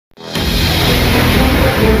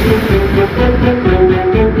Keep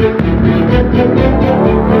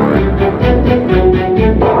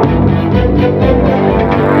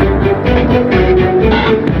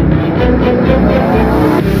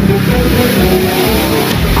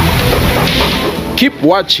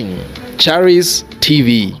watching Charis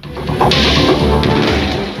TV.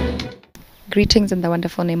 Greetings in the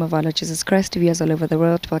wonderful name of our Lord Jesus Christ, viewers all over the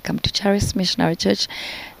world. Welcome to Charis Missionary Church.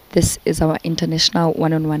 This is our international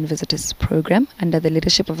one-on-one visitors program under the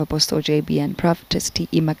leadership of Apostle JB and Prophetess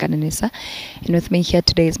Makananisa. And with me here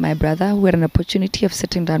today is my brother. We had an opportunity of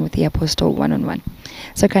sitting down with the Apostle one-on-one.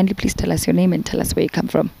 So kindly please tell us your name and tell us where you come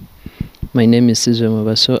from. My name is Sizwe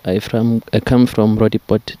Mabaso. I come from Riebeeck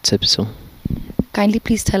Road. Kindly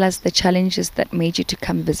please tell us the challenges that made you to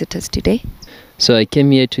come visit us today. So I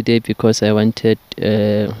came here today because I wanted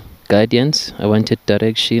guidance. I wanted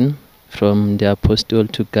direction from the apostle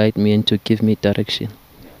to guide me and to give me direction.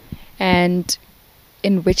 And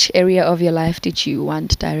in which area of your life did you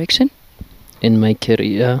want direction? In my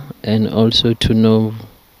career, and also to know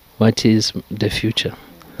what is the future.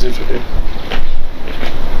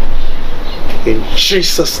 In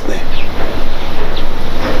Jesus' name.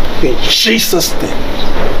 In Jesus' name.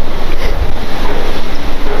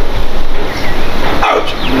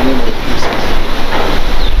 Out! In the name of Jesus.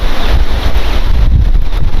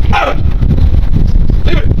 Out!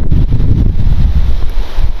 Leave it!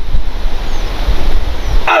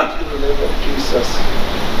 Out! In the name of Jesus.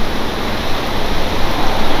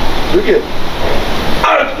 Look it.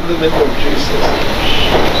 Out! In the name of Jesus.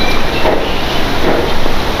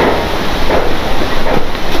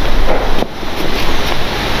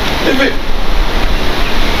 Leave it!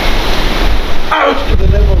 Out in the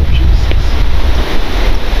name of Jesus.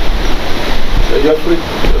 You're free.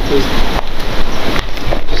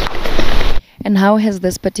 And how has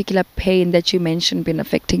this particular pain that you mentioned been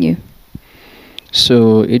affecting you?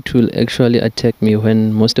 So it will actually attack me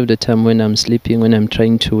when most of the time when I'm sleeping, when I'm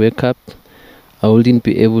trying to wake up, I wouldn't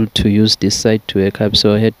be able to use this side to wake up,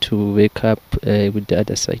 so I had to wake up with the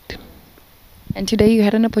other side. And today you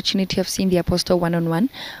had an opportunity of seeing the Apostle one-on-one.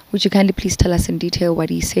 Would you kindly please tell us in detail what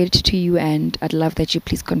he said to you, and I'd love that you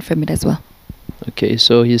please confirm it as well. Okay,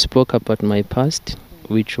 so he spoke about my past,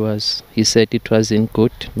 which was, he said it wasn't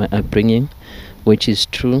good, my upbringing, which is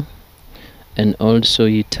true. And also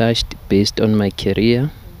he touched based on my career,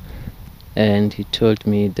 and he told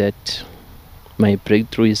me that my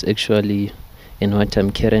breakthrough is actually in what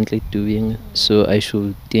I'm currently doing, so I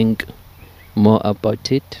should think more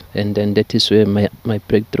about it, and then that is where my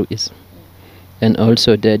breakthrough is. And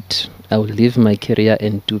also that I will leave my career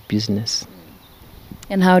and do business.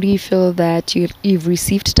 And how do you feel that you've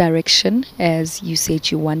received direction as you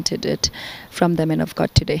said you wanted it from the man of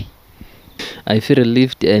God today? I feel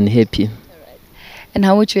relieved and happy. And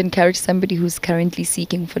how would you encourage somebody who's currently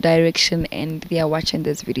seeking for direction and they are watching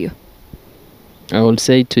this video? I will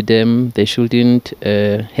say to them they shouldn't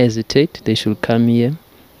hesitate, they should come here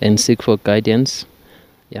and seek for guidance.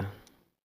 Yeah.